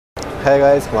Hey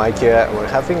guys, Mike here. We're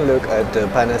having a look at the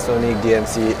Panasonic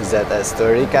DMC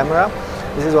ZS30 camera.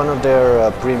 This is one of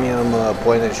their premium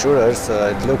point and shooters.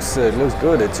 It looks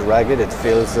good. It's rugged. It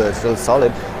feels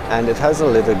solid, and it has a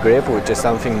little grip, which is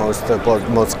something most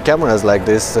cameras like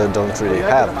this don't really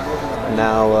have.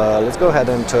 Now let's go ahead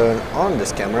and turn on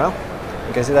this camera.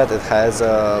 You can see that it has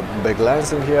a big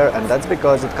lens in here, and that's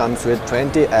because it comes with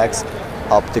 20x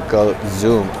optical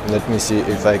zoom. Let me see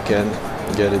if I can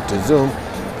get it to zoom.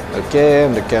 Okay,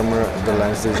 and the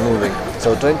lens is moving.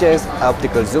 So 20x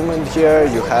optical zoom in here.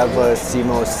 You have a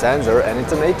CMOS sensor, and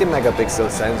it's an 80 megapixel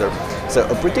sensor. So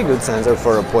a pretty good sensor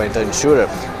for a point and shooter.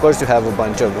 Of course, you have a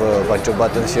bunch of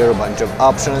buttons here, a bunch of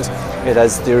options. It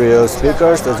has stereo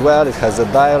speakers as well. It has a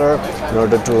dialer in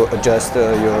order to adjust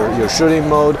your shooting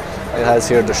mode. It has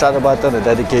here the shutter button, a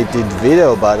dedicated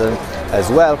video button as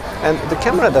well, and the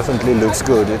camera definitely looks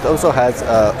good. It also has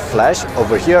a flash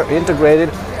over here integrated,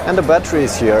 and the battery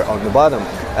is here on the bottom.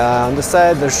 On the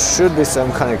side there should be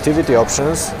some connectivity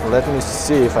options. Let me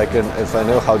see if I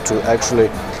know how to actually.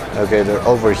 Okay, they're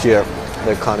over here.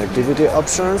 The connectivity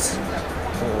options.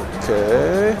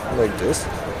 Okay, like this.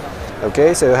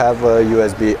 Okay, so you have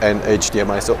USB and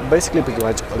HDMI, so basically pretty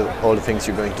much all the things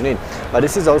you're going to need. But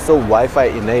this is also Wi-Fi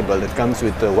enabled. It comes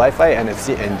with Wi-Fi,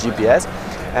 NFC and GPS,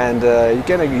 and you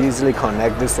can easily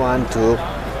connect this one to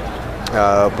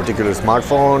a particular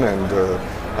smartphone and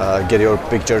get your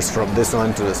pictures from this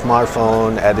one to the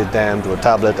smartphone, edit them to a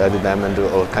tablet, edit them, and do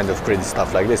all kind of crazy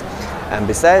stuff like this. And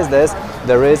besides this,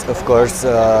 there is of course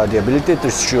the ability to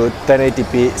shoot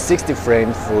 1080p 60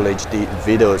 frame full HD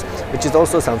videos, which is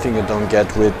also something you don't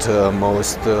get with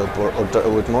most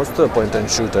point and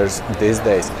shooters these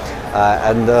days.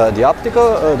 And the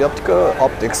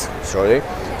optics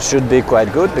should be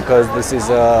quite good, because this is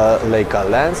a Leica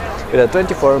lens with a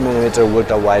 24mm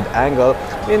ultra wide angle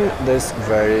in this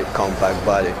very compact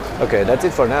body. Okay, that's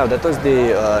it for now. That was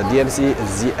the DMC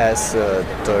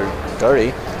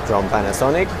ZS30 from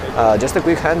Panasonic. Just a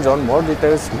quick hands-on. More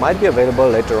details might be available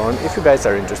later on if you guys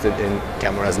are interested in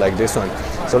cameras like this one.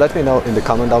 So let me know in the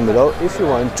comment down below if you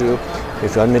want me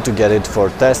to get it for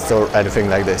tests or anything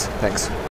like this. Thanks.